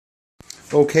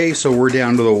Okay, so we're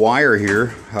down to the wire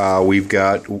here. We've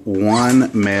got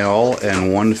one male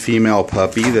and one female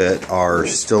puppy that are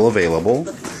still available.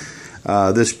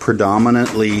 This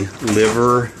predominantly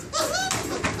liver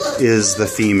is the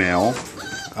female.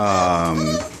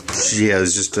 She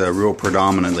has just real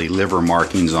predominantly liver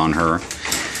markings on her.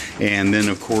 And then,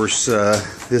 of course,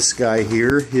 this guy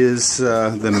here is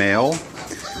the male.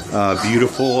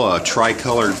 Beautiful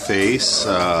tricolored face,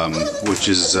 which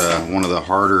is one of the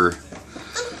harder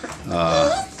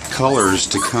colors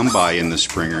to come by in the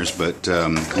Springers, but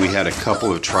we had a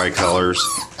couple of tricolors,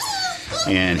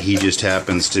 and he just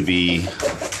happens to be,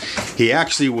 he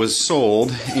actually was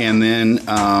sold, and then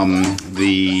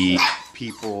the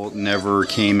people never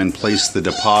came and placed the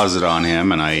deposit on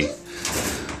him, and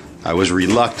I was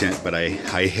reluctant, but I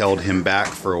held him back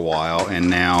for a while, and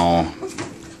now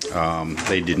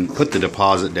they didn't put the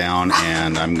deposit down,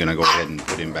 and I'm gonna go ahead and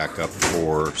put him back up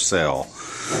for sale.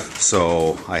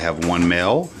 So I have one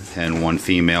male and one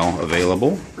female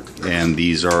available, and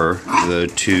these are the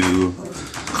two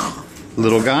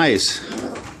little guys,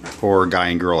 or guy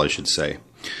and girl I should say.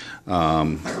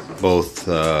 Both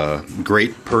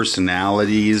great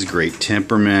personalities, great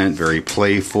temperament, very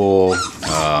playful.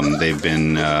 They've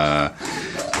been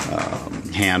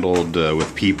handled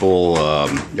with people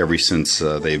ever since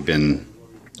they've been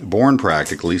born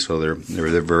practically, so they're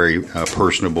very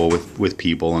personable with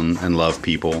people and love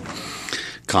people,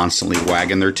 constantly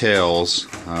wagging their tails.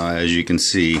 As you can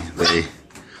see,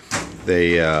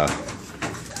 they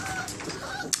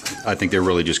I think they're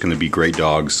really just going to be great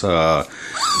dogs.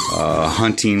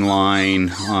 Hunting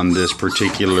line on this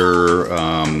particular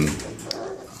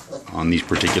on these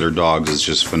particular dogs is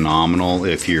just phenomenal.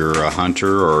 If you're a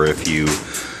hunter, or if you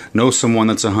know someone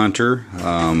that's a hunter,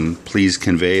 please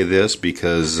convey this,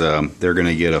 because they're going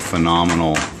to get a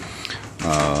phenomenal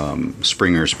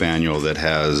Springer Spaniel that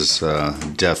has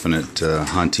definite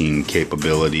hunting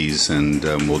capabilities, and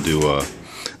will do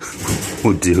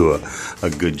a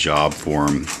good job for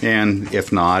them. And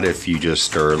if not, if you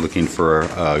just are looking for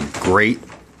a great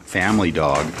family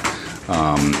dog,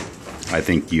 I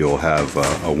think you'll have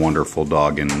a wonderful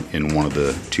dog in one of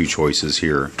the two choices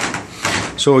here.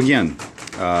 So again,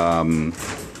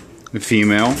 the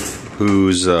female,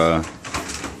 who's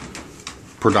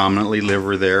predominantly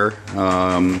liver there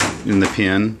in the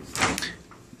pen,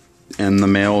 and the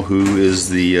male, who is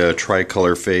the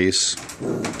tricolor face,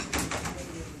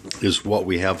 is what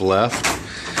we have left.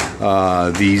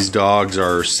 These dogs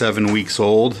are 7 weeks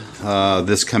old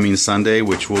this coming Sunday,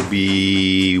 which will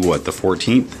be, what, the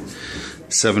 14th?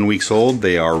 7 weeks old.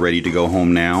 They are ready to go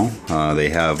home now. They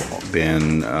have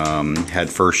been had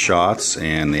first shots,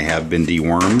 and they have been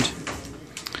dewormed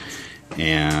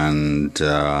and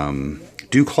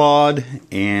dew-clawed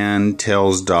and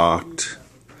tails docked.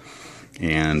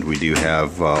 And we do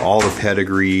have all the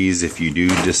pedigrees. If you do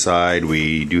decide,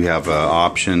 we do have an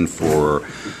option for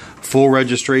full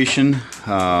registration,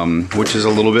 which is a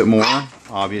little bit more.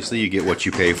 Obviously, you get what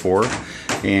you pay for.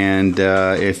 And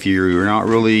if you're not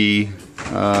really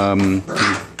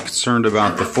concerned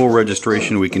about the full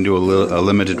registration, we can do a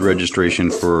limited registration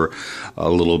for a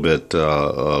little bit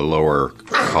lower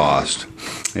cost.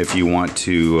 If you want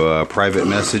to private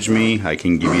message me, I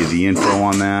can give you the info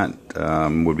on that.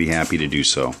 Would be happy to do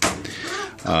so.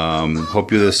 Hope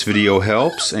this video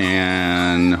helps,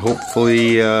 and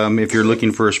hopefully if you're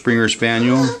looking for a Springer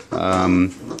Spaniel,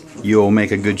 you'll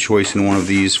make a good choice in one of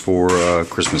these for a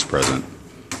Christmas present.